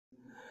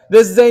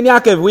This is Zayin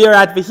Yaakov. We are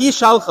at V'hi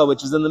Shalcha,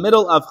 which is in the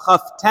middle of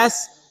Chaf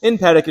Tes in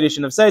Perek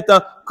Kedushin of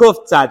Seita,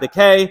 Kuf Tzadik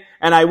Hey,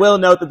 and I will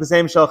note that the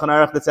same Shulchan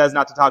Aruch that says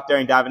not to talk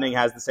during davening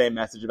has the same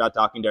message about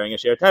talking during a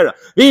Shir Torah.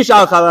 V'hi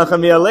Shalcha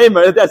Lechem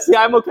Yalemer. See,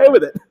 I'm okay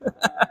with it.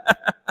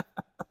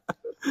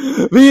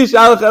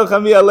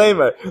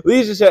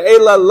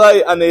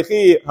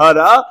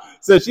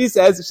 So she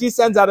says, she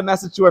sends out a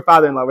message to her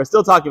father-in-law. We're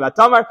still talking about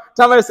Tamar.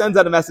 Tamar sends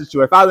out a message to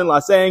her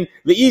father-in-law saying,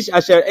 the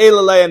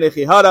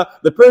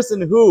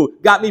person who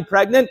got me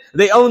pregnant,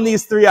 they own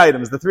these three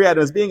items. The three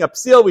items being a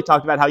psil. We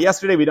talked about how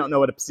yesterday we don't know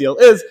what a psil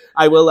is.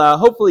 I will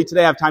hopefully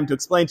today have time to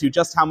explain to you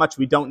just how much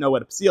we don't know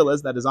what a psil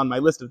is. That is on my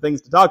list of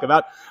things to talk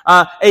about.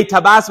 A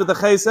tabas with a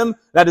chesim.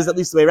 That is at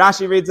least the way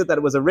Rashi reads it, that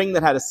it was a ring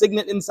that had a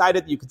signet inside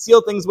it that you could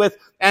seal things with,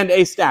 and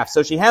a staff.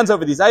 So she hands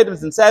over these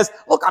items and says,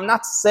 look, I'm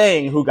not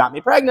saying who got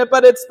me pregnant,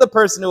 but it's the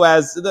person who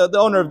has, the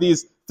owner of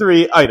these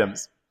three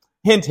items.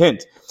 Hint,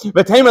 hint.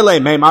 But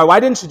Meimar, why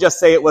didn't she just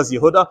say it was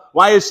Yehuda?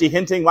 Why is she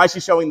hinting? Why is she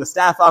showing the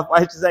staff off?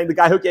 Why is she saying the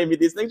guy who gave me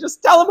these things?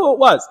 Just tell him who it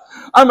was.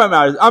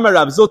 Amarav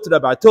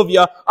Zutra bar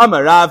Tovia,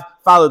 Amarav,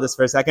 follow this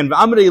for a second.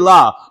 V'amri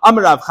la,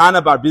 Amarav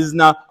Chana bar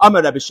Bizna,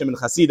 Amarav Shimon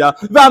Chasida,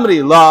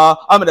 V'amri la,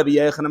 Amarav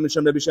Yechon,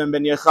 Amarav Shimon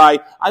ben Yechai.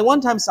 I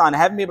one time saw, and I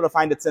haven't been able to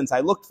find it since. I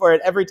looked for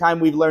it every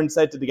time we've learned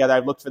Seta together.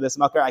 I've looked for this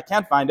mucker. I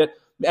can't find it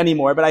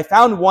anymore, but I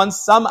found once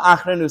some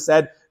Achron who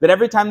said that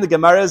every time the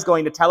Gemara is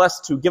going to tell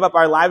us to give up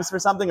our lives for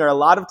something, or a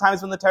lot of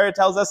times when the Torah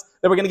tells us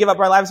that we're going to give up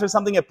our lives for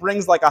something, it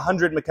brings like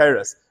 100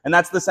 Makeras. And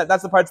that's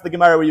the parts of the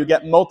Gemara where you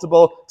get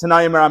multiple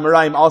Tanaim or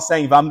Amoraim all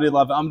saying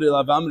V'amrila,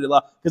 V'amrila,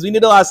 V'amrila, because we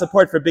need a lot of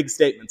support for big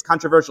statements,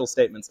 controversial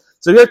statements.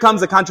 So here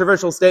comes a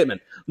controversial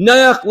statement.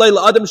 It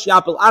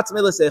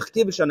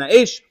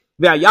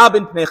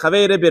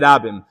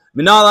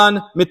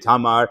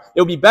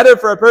would be better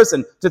for a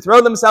person to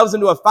throw themselves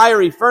into a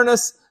fiery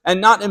furnace and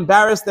not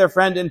embarrass their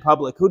friend in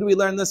public. Who do we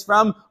learn this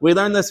from? We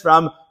learn this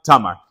from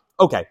Tamar.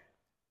 Okay.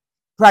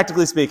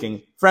 Practically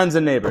speaking, friends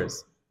and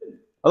neighbors.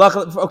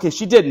 Okay,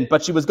 she didn't,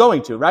 but she was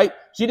going to, right?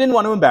 She didn't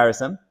want to embarrass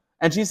him.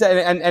 And she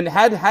said, and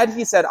had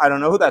he said, I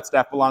don't know who that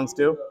staff belongs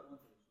to.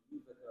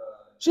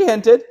 She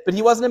hinted, but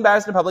he wasn't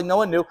embarrassed in public. No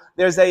one knew.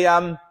 There's a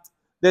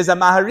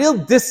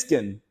Maharil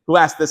Diskin who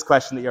asked this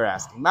question that you're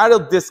asking.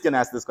 Maharil Diskin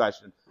asked this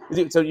question.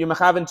 So you're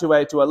mechaven to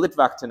a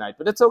Litvak tonight,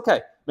 but it's okay.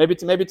 Maybe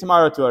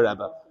tomorrow to a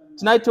Rebbe.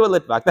 Tonight to a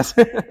Litvak. That's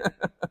it.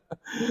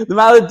 The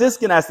Maharil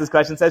Diskin asked this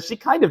question, says she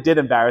kind of did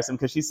embarrass him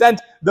because she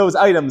sent those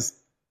items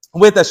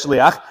with a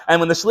shliach,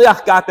 and when the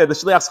shliach got there, the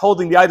shliach's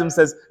holding the item,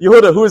 says,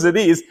 Yehuda, whose are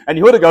these? And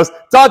Yehuda goes,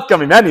 Todd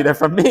coming, many, they're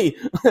from me.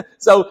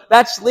 So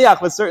that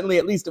shliach was certainly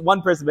at least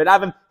one person, but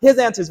Avim, his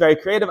answer is very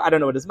creative. I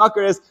don't know what his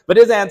mucker is, but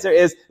his answer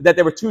is that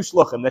there were two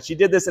shluchim, that she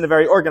did this in a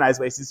very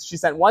organized way. She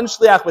sent one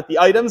shliach with the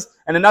items,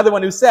 and another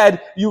one who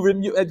said,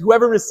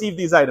 whoever received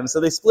these items. So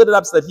they split it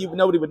up so that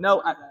nobody would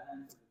know.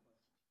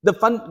 The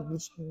fun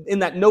in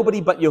that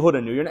nobody but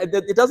Yehuda knew.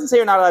 It doesn't say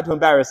you're not allowed to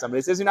embarrass somebody.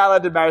 It says you're not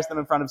allowed to embarrass them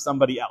in front of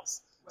somebody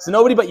else. So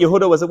nobody but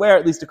Yehuda was aware,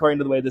 at least according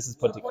to the way this is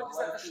put together. The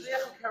point is that the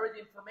shliach who carried the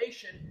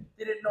information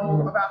didn't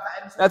know about the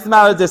items. That's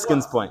Maharil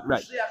Diskin's point,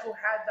 right? The shliach who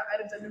had the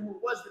items and knew who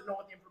it was didn't know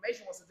what the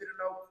information was and didn't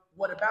know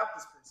what about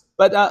this person.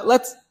 But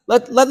let's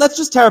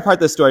just tear apart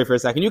this story for a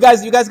second. You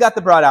guys got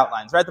the broad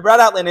outlines, right? The broad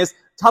outline is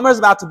Tamar's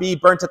about to be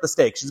burnt at the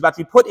stake. She's about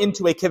to be put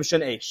into a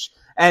kivshin eish,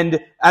 and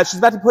she's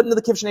about to be put into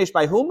the kivshin eish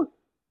by whom?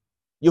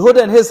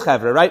 Yehuda and his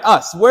chevra, right?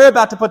 Us. We're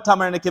about to put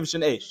Tamar in a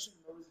kivshin eish.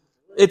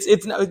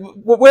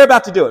 We're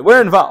about to do it.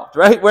 We're involved,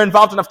 right? We're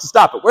involved enough to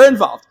stop it. We're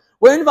involved.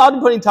 We're involved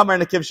in putting Tamar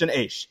in a kivshin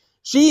eish.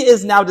 She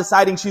is now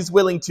deciding she's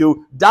willing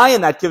to die in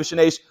that kivshin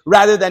eish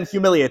rather than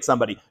humiliate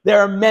somebody. There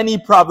are many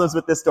problems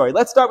with this story.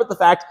 Let's start with the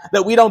fact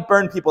that we don't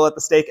burn people at the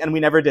stake, and we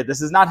never did.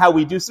 This is not how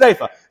we do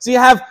sreifa. So you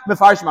have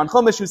mefarshim on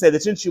chumash who say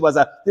that since she was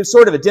there's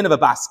sort of a din of a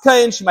bas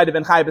kain, she might have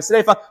been chayav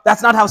b'sreifa.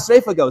 That's not how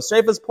sreifa goes.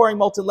 Sreifa is pouring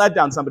molten lead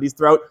down somebody's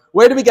throat.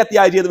 Where do we get the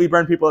idea that we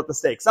burn people at the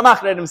stake? Some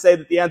achredim say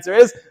that the answer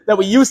is that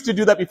we used to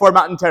do that before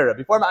Matan Torah.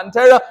 Before Matan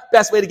Torah,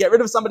 best way to get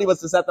rid of somebody was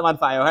to set them on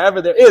fire.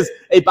 However, there is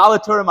a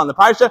balaturim on the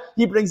parsha.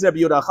 He brings Rabbi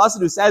Yehuda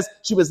who says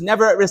she was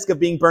never at risk of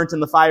being burnt in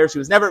the fire. She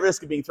was never at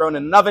risk of being thrown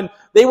in an oven.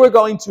 They were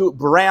going to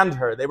brand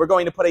her. They were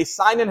going to put a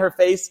sign in her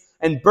face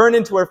and burn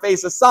into her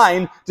face a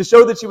sign to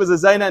show that she was a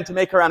zayna and to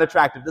make her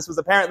unattractive. This was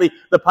apparently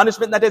the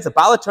punishment that is a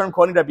bala term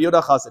quoting Rabbi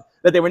Yehuda Chassid,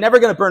 that they were never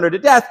going to burn her to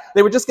death.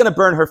 They were just going to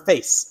burn her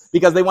face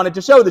because they wanted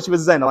to show that she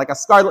was a zayna, like a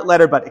scarlet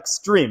letter, but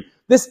extreme.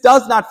 This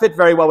does not fit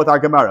very well with our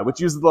Gemara,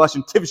 which uses the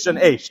lashon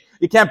kivshin eish.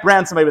 You can't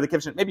brand somebody with a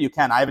kivshin. Maybe you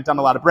can. I haven't done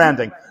a lot of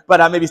branding,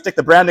 but maybe stick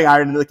the branding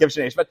iron into the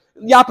kivshin eish. But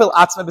yapil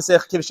atzma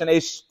b'sech kivshin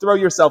eish, throw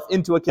yourself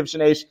into a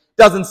kivshin eish,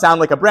 doesn't sound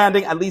like a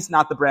branding, at least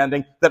not the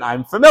branding that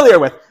I'm familiar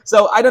with.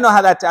 So I don't know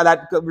how that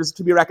was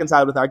to be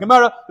reconciled with our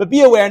Gemara, but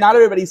be aware, not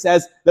everybody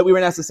says that we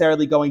were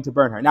necessarily going to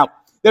burn her. Now,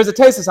 there's a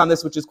tesis on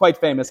this which is quite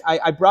famous.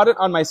 I brought it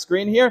on my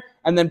screen here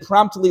and then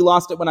promptly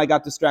lost it when I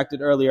got distracted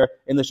earlier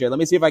in the share. Let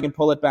me see if I can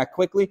pull it back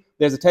quickly.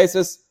 There's a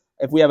tesis.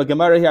 If we have a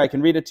Gemara here, I can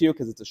read it to you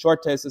because it's a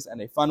short tesis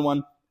and a fun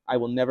one. I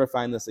will never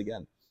find this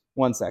again.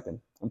 1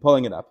 second. I'm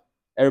pulling it up.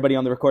 Everybody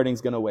on the recording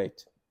is going to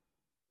wait.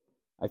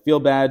 I feel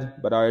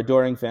bad, but our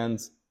adoring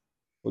fans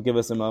will give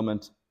us a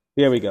moment.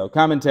 Here we go.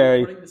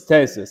 Commentary,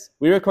 Tesis.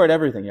 We record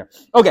everything here.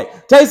 Okay,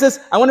 Tesis.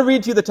 I want to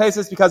read to you the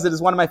Tesis because it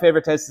is one of my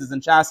favorite Tesis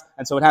in Shas,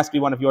 and so it has to be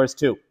one of yours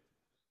too.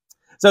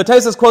 So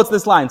Tesis quotes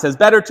this line, says,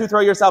 better to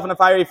throw yourself in a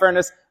fiery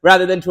furnace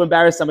rather than to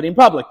embarrass somebody in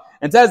public.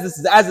 And says, this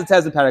is as it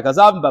says in Parak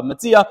Hazav, Bab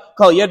Matzia,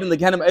 Kol Yedin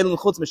Legehenim Elin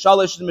Chutz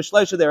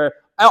Mishlosh, there are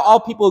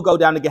all people who go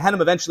down to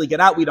Gehenna eventually get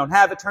out. We don't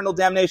have eternal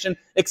damnation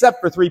except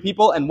for 3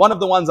 people, and one of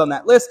the ones on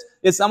that list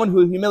is someone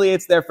who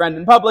humiliates their friend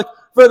in public.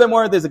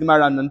 Furthermore, there's a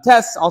Gemara on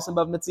Nantes, also in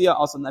Bab Mitzia,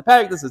 also in that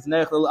parak. This is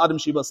Neich Lil Adam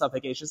Shibel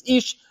Safek Eishes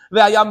Ish.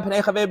 Ve'ayam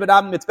Pnei Chavei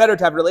B'Rabim. It's better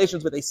to have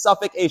relations with a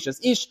Safek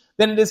Eishes Ish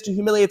than it is to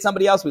humiliate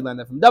somebody else. We learned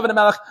that from David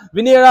HaMelech.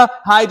 V'nira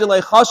Hai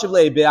Delei Chashiv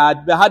Lei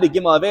Be'ad Behadi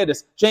Gimel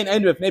Avedis Shein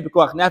Einu V'Fnei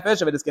B'Koach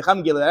Nefesh Avedis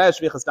Kecham Gil Eresh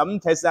V'Chas Damim.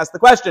 Tesis asked the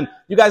question.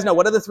 You guys know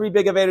what are the 3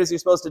 big Avedis you're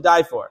supposed to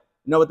die for?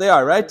 You know what they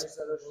are, right?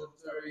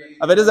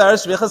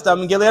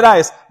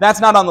 That's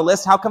not on the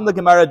list. How come the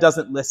Gemara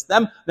doesn't list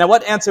them? Now,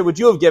 what answer would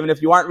you have given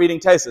if you aren't reading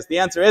Tesis? The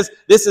answer is,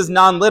 this is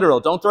non-literal.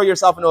 Don't throw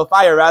yourself into a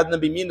fire rather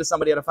than be mean to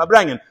somebody at a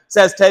Fabrengen.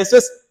 Says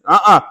Tesis,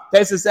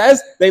 Tesis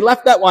says, they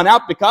left that one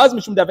out because,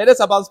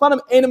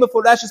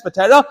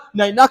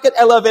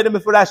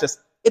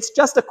 it's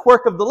just a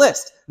quirk of the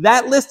list.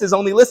 That list is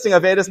only listing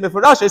Avedas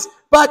Mifurashis,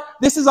 but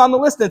this is on the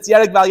list, and it's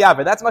Yerek Val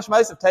Yaver. That's much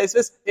nice of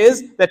Tesis,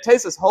 is that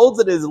Tesis holds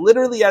it is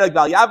literally Yerek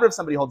Val Yaver. If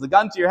somebody holds a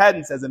gun to your head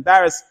and says,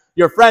 embarrass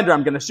your friend or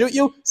I'm going to shoot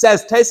you,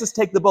 says Tesis,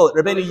 take the bullet.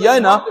 Rabbeinu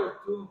Yonah,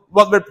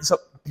 so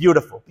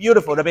beautiful.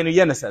 Rabbeinu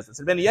Yonah says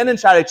this. Rabbeinu Yonah in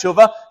Sharei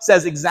Tshuva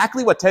says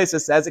exactly what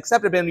Tesis says,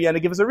 except Rabbeinu Yonah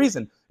gives a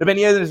reason. Rabbeinu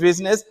Yonah's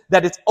reason is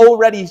that it's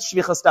already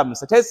Shvichas Damim.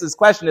 So Tesis'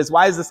 question is,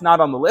 why is this not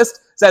on the list?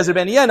 Says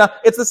Rabbeinu Yonah,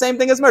 it's the same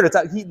thing as murder.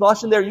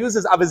 Lashon there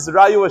uses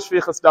Avizrayu as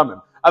Shvichas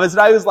Damim.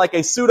 Avizrayu is like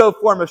a pseudo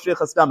form of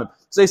Shvichas Damim.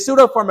 So a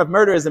pseudo form of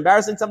murder is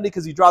embarrassing somebody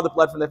because you draw the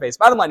blood from their face.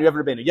 Bottom line, you have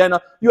Rabbeinu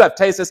Yonah, you have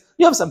Tesis,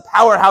 you have some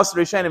powerhouse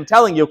Rishonim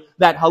telling you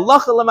that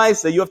halacha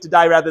l'maisa, you have to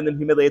die rather than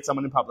humiliate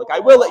someone in public. I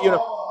will let you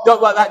know.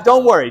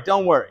 Don't worry.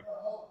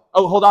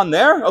 Oh, hold on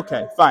there?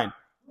 Okay, fine.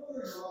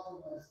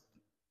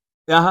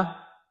 Uh-huh.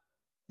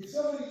 If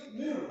somebody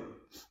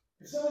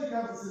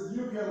comes and says,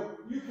 you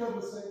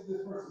killed this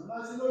person, and I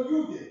say, no,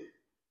 you did.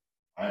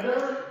 I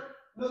never,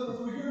 in other words,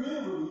 we hear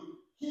minimally,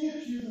 he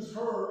accuses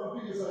her of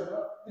being a Zayda,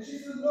 and she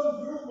says,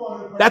 no, you're the one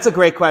who... That's a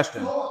great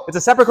question. It's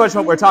a separate question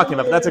what we're talking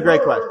about, but that's a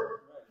great question.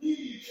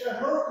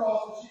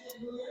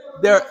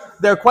 There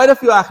are quite a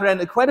few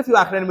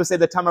Achrenim who say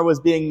that Tamar was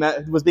being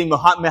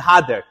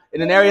mehader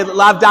in an area that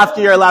Lav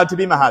Dafki you're allowed to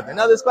be mehader.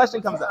 Now this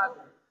question comes up.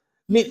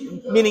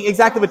 Meaning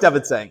exactly what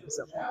David's saying.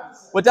 So,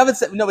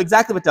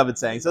 exactly what David's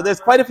saying. So there's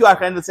quite a few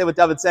Achrenim that say what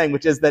David's saying,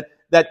 which is that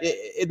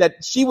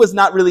she was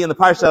not really in the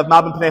parsha of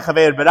Mabim Pnei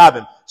Chavei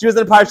B'Rabim. She was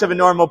in the parsha of a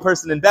normal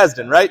person in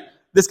Bezdin, right?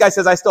 This guy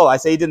says I stole. I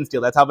say he didn't steal.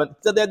 That's how.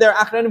 But so there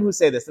are Achrenim who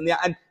say this,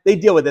 and they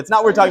deal with it. It's not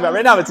what we're talking about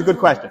right now. It's a good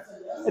question.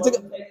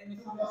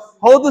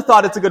 Hold the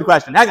thought. It's a good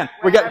question. Hang on.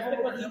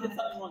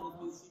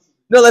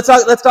 Let's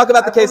talk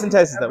about the case in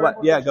Tesis.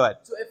 What? Yeah, go ahead.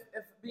 So if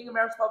being a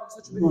marriage public is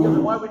such a big deal,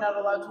 then why are we not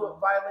allowed to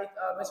violate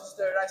Mitzvah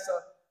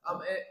D'Oraisa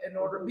in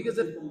order? Because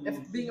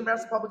if being a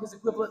marriage public is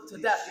equivalent to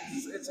death,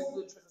 it's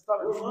included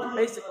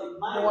basically,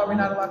 then why are we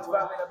not allowed to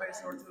violate Avedas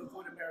in order to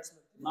avoid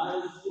embarrassment?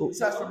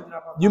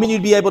 You mean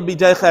you'd be able to be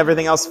deicha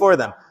everything else for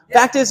them?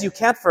 Yeah. Fact is, you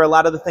can't for a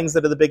lot of the things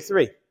that are the big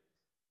 3.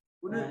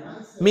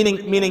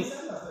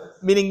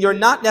 Meaning you're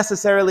not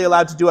necessarily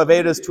allowed to do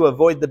Avedas to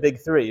avoid the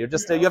big 3. You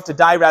have to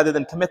die rather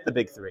than commit the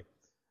big 3.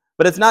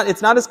 But it's not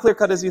as clear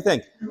cut as you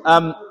think.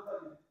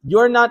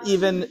 You're not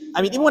even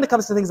when it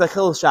comes to things like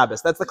Chilul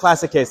Shabbos, that's the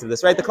classic case of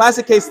this, right? The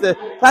classic case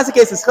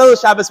is Chilul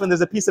Shabbos when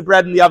there's a piece of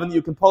bread in the oven that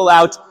you can pull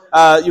out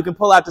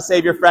to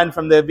save your friend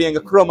from there being a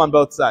krum on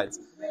both sides.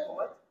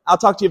 I'll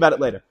talk to you about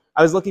it later.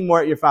 I was looking more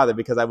at your father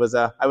because I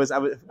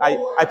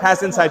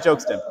pass inside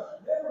jokes to him.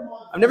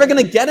 I'm never going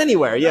to get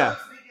anywhere, yeah.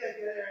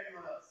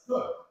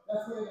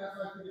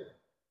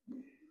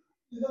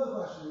 The other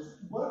question is,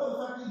 what about the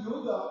fact that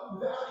Yehuda,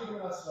 without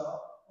even us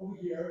over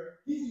here,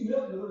 he's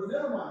humiliated. There was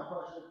never mind a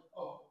question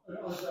of an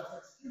unjust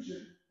execution.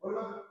 What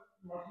about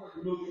the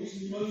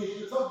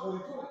humiliation itself? What are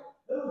you doing?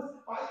 In other words,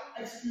 by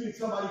executing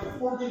somebody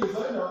for being a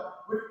Zayna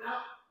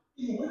without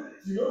even with it,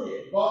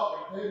 humiliating,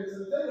 but it's in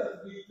the data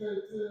to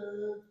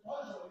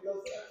punish him when he goes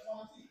to X, Y,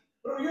 and Z.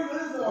 But over here, there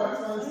is no X,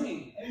 Y, and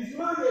Z, and he's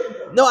humiliating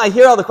them. No, I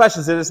hear all the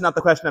questions. It is not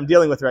the question I'm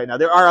dealing with right now.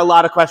 There are a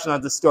lot of questions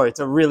on this story. It's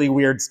a really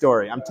weird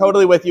story. I'm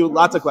totally with you.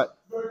 Lots of questions.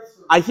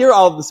 I hear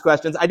all of these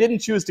questions. I didn't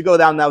choose to go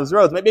down those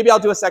roads. Maybe I'll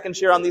do a second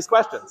share on these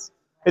questions.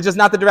 It's just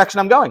not the direction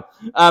I'm going.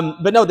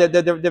 But no,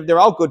 they're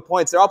all good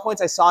points. They're all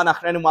points I saw in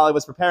Achrenim while I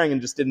was preparing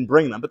and just didn't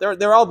bring them. But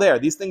they're all there.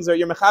 These things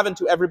you're mechaven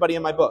to everybody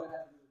in my book.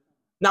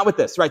 Not with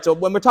this, right? So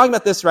when we're talking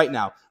about this right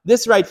now,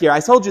 this right here, I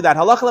told you that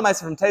halacha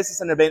l'maisa from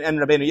Tesis and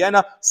Rabbeinu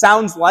Yonah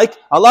sounds like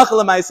halacha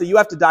l'maisa. You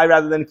have to die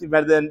rather than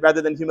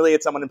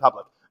humiliate someone in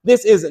public.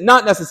 This is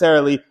not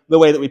necessarily the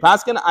way that we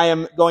paskin. I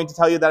am going to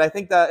tell you that I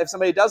think that if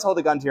somebody does hold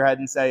a gun to your head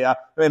and say,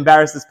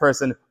 embarrass this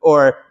person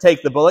or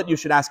take the bullet, you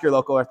should ask your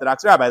local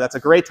Orthodox rabbi. That's a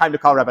great time to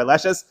call Rabbi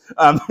Leshes.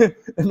 And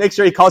make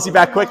sure he calls you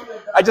back quick.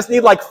 I just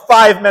need like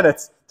 5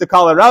 minutes to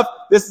call a Rav.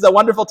 This is a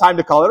wonderful time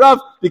to call a Rav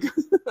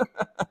because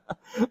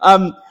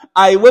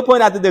I will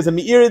point out that there's a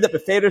Meiri that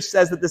Beferish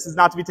says that this is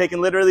not to be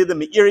taken literally. The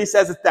Meiri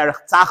says it's derech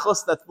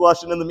tzachos, that's the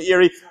lashon in the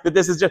Meiri, that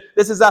this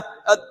is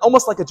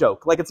almost like a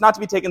joke. Like it's not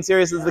to be taken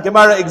seriously. It's the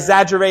Gemara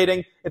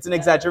exaggerating. It's an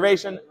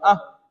exaggeration.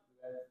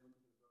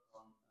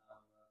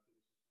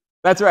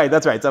 That's right.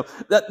 So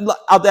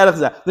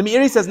the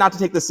Meiri says not to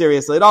take this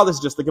seriously at all. This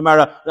is just the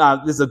Gemara.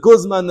 This is a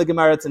guzma in the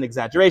Gemara. It's an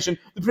exaggeration.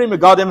 The Pri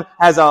Megadim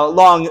has a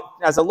long.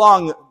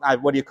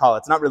 What do you call it?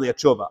 It's not really a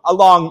tshuva. A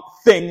long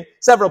thing,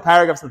 several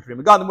paragraphs in the Pri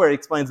Megadim where he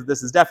explains that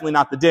this is definitely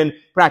not the din.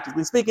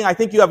 Practically speaking, I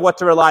think you have what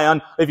to rely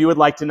on if you would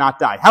like to not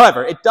die.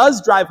 However, it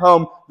does drive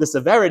home the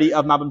severity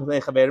of Mabim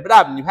Pnei Chaver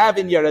B'Rabim. You have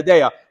in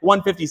Yeredeya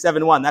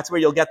 157.1. That's where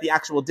you'll get the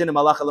actual din of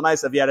Malacha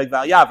L'Maisa of Yereg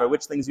Val Yaver,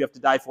 which things you have to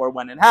die for,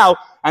 when, and how.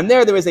 And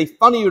there is a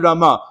funny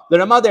Ramah. The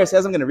Ramah there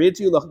says, I'm going to read it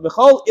to you.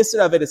 V'chol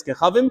Isra Avedis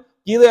Kechavim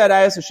Gilei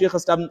Arayos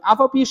U'Shichas Tabim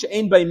Afal Pi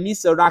She'ein Bei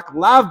Misa Rak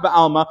Lav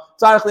Ba'alma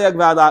Tzarech Li'Yeg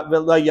Val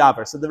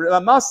Yaver. So the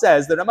Ramah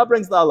says, the Ramah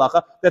brings the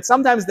halacha that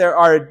sometimes there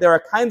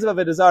are kinds of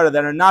Avodah Zarah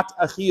that are not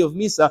a chiyuv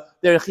Misa,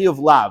 they're a chiyuv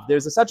Lav.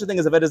 There's such a thing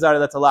as Avodah Zarah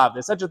that's a Lav.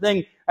 There's such a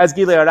thing as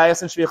Gilei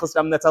Arayos and Shvichas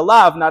Tabim that's a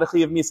Lav, not a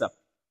chiyuv Misa.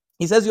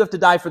 He says you have to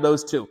die for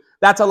those two.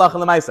 That's halacha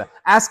l'maisa.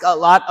 Ask a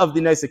lot of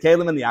the Neisei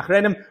Kelim and the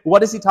Achrenim.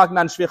 What is he talking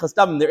about in Shvichas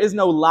Damim? There is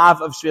no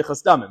lav of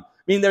Shvichas Damim.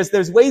 I mean,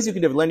 there's ways you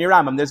can do it. Learn your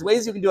Rambam. There's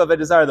ways you can do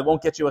Avodah Zarah that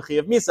won't get you a Chi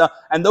of Misa,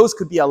 and those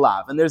could be a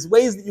lav. And there's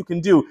ways that you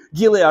can do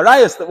Gilei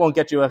Arayos that won't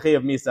get you a Chi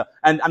of Misa.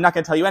 And I'm not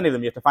going to tell you any of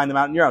them. You have to find them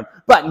out on your own.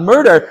 But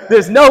murder,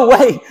 there's no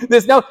way.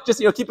 There's no, just,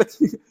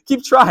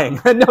 keep trying.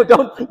 No,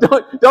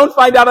 don't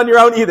find out on your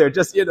own either.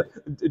 Just,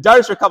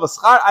 Darish Rekava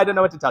Schar, I don't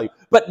know what to tell you.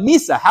 But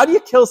Misa, how do you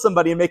kill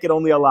somebody and make it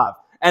only a lav?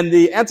 And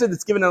the answer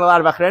that's given in a lot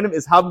of Achrenim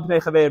is Habim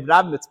Pnei Chaver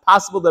B'Rabim. It's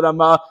possible that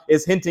Ramah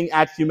is hinting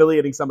at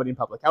humiliating somebody in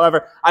public.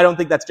 However, I don't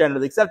think that's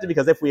generally accepted,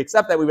 because if we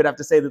accept that, we would have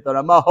to say that the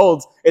Ramah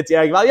holds it's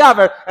Yereg Val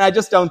Yaver, and I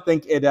just don't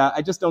think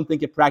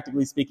it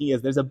practically speaking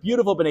is. There's a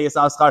beautiful Bnei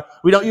Yissaschar.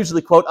 We don't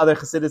usually quote other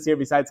Chassidus here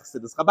besides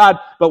Chassidus Chabad,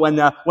 but when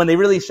they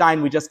really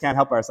shine, we just can't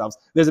help ourselves.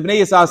 There's a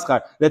Bnei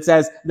Yissaschar that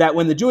says that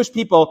when the Jewish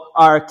people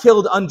are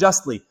killed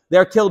unjustly,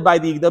 they're killed by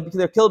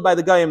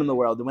the Goyim in the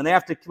world. And when they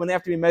have to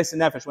be Meis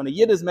Nefesh, when a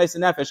Yid is Meis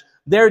Nefesh,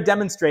 they're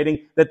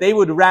demonstrating that they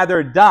would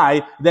rather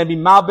die than be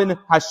Malbin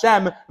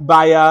Hashem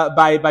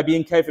by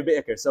being Kafir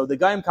Be'ikr. So the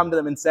Goyim come to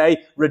them and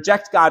say,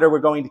 reject God or we're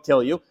going to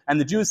kill you. And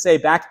the Jews say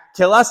back,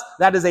 kill us.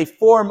 That is a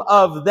form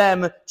of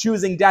them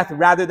choosing death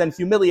rather than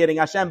humiliating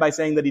Hashem by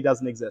saying that He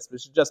doesn't exist.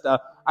 Which is just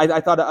I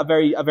thought a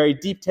very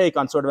deep take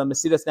on sort of a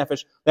Mesiras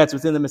Nefesh that's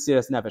within the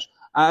Mesiras Nefesh.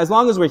 As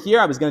long as we're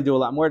here, I was going to do a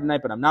lot more tonight,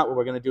 but I'm not. What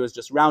we're going to do is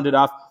just round it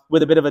off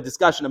with a bit of a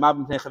discussion of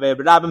Mabim Pnei Chaver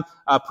B'Rabim,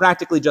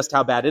 practically just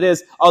how bad it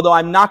is. Although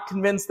I'm not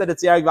convinced that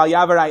it's Yereg Val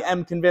Yaver, I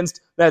am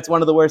convinced that it's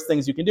one of the worst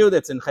things you can do.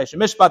 That's in Cheshem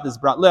Mishpat. This is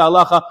Brat Le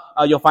Halacha.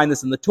 You'll find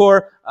this in the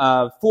Torah,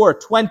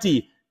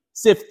 420.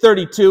 Sif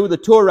 32, the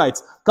Torah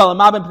writes,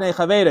 Kalamabim Pnei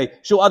Chavere,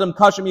 Shu Adam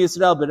Kasher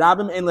Yisrael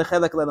B'Rabim Ein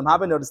Lechelek Le'Lam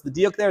Haba. Notice the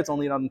diuk there, it's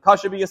only an Adam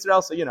Kasher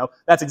Yisrael, so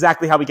that's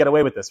exactly how we get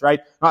away with this, right?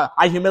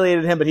 I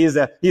humiliated him, but he's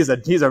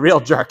a real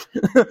jerk.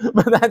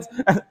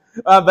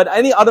 But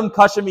any Adam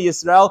Kasher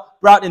Yisrael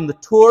brought in the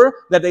Torah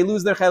that they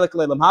lose their Chelek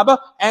Le'Lam Haba,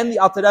 and the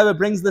Alter Rebbe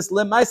brings this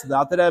Lim Maisa. The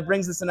Alter Rebbe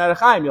brings this in Erech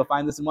Chaim. You'll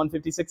find this in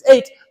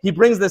 156.8. He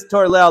brings this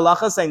Torah Le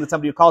Halacha, saying that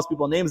somebody who calls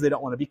people names they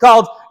don't want to be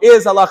called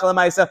is Halacha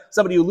L'Maisa,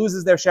 somebody who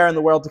loses their share in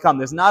the world to come.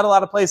 There's not a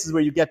lot of places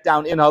where you get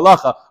down in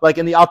halacha, like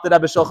in the Alter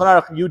Rebbe Shulchan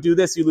Aruch, you do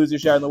this, you lose your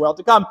share in the world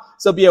to come,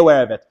 so be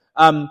aware of it.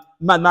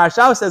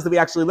 Marshal says that we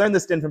actually learned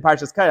this din from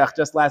Parshas Korach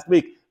just last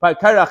week.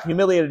 Korach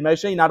humiliated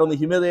Moshe. He not only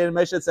humiliated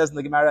Moshe, it says in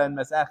the Gemara in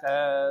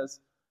Maseches,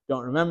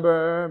 don't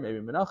remember, maybe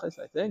Menachos,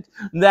 I think,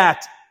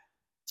 that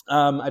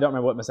I don't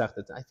remember what Masech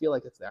did. I feel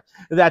like it's there.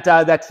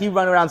 That he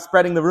ran around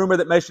spreading the rumor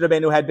that Moshe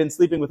Rabbeinu had been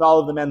sleeping with all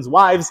of the men's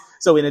wives.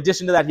 So in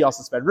addition to that, he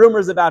also spread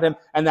rumors about him,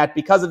 and that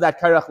because of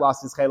that, Korach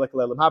lost his Chelek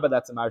Le'Lam Haba.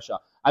 That's a Marsha.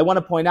 I want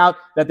to point out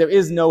that there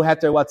is no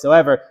heter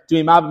whatsoever to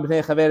Imam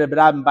B'nei Chaver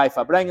B'Rabim by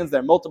Fabrengens.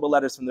 There are multiple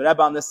letters from the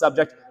Rebbe on this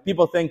subject.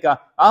 People think,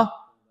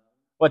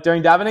 what,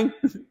 during davening?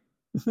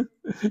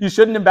 You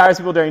shouldn't embarrass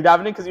people during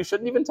davening because you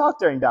shouldn't even talk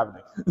during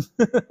davening.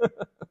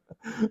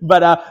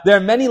 But there are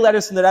many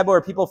letters from the Rebbe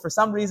where people, for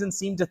some reason,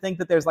 seem to think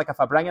that there's like a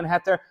Fabrengen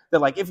heter, that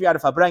like if you had a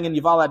Fabrengen,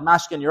 you've all had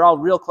mashkin, you're all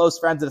real close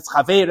friends, and it's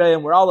Chavere,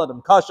 and we're all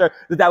Adam Kosher,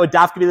 that would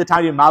dafka be the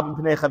time you Mabim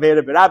Pnei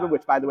Chaver B'Rabim,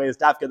 which by the way is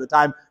dafka the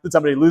time that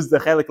somebody loses the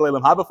Chelek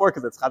Le'Lam Haba for,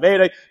 because it's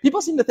Chavere.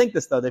 People seem to think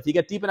this though, that if you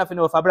get deep enough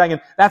into a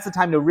Fabrengen, that's the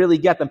time to really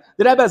get them.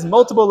 The Rebbe has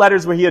multiple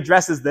letters where he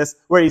addresses this,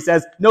 where he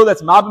says, no,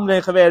 that's Mabim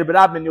Pnei Chaver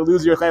B'Rabim, and you'll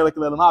lose your Chelek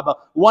Le'Lam Haba.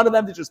 One of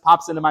them that just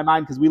pops into my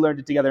mind, because we learned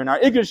it together in our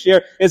Igrish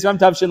here, is from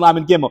Tavshin Lam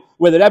and Gimel,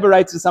 where the Rebbe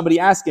writes to somebody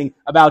asking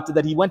about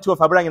that he went to a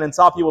Farbrengen and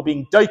saw people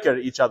being doiker at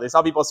each other. He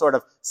saw people sort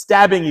of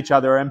stabbing each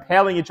other or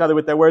impaling each other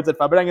with their words at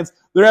Farbrengens.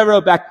 The Rebbe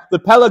wrote back, the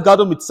Pella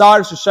Gadol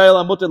Mitzar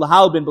Sheshayel Amutter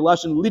Lahalbin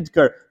Belashin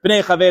Lidker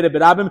Bnei Chavere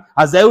Berabim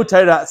Hazeu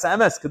Tera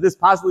SMS. Could this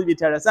possibly be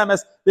Tera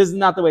SMS? This is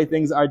not the way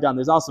things are done.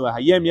 There's also a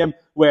Hayem Yem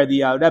where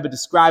the Rebbe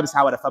describes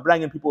how at a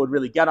Farbrengen people would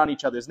really get on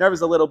each other's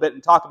nerves a little bit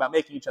and talk about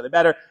making each other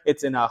better.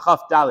 It's in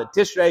Chaf Daled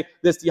Tishrei,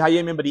 this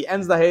Hayem Yem, but he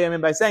ends the Hayem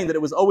Yem by saying that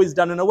it was always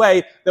done in a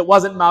way that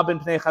wasn't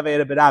Mabin Pnei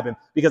Chavere Berabim,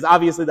 because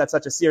obviously that's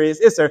such a serious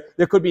Isser,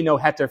 there could be no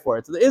heter for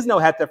it. So there is no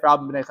heter for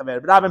Abin Bnei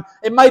Chavere Berabim.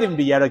 It might even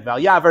be Yerek Val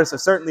Yaver, so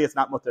certainly it's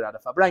not Mutter out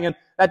of Farbrengen.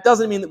 That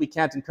doesn't mean that we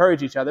can't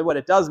encourage each other. What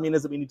it does mean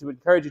is that we need to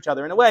encourage each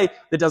other in a way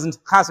that doesn't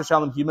chas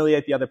v'shalom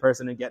humiliate the other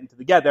person and get into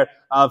the gather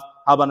of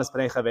Habanas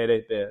Pnei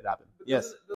Chavere Berabim. Yes.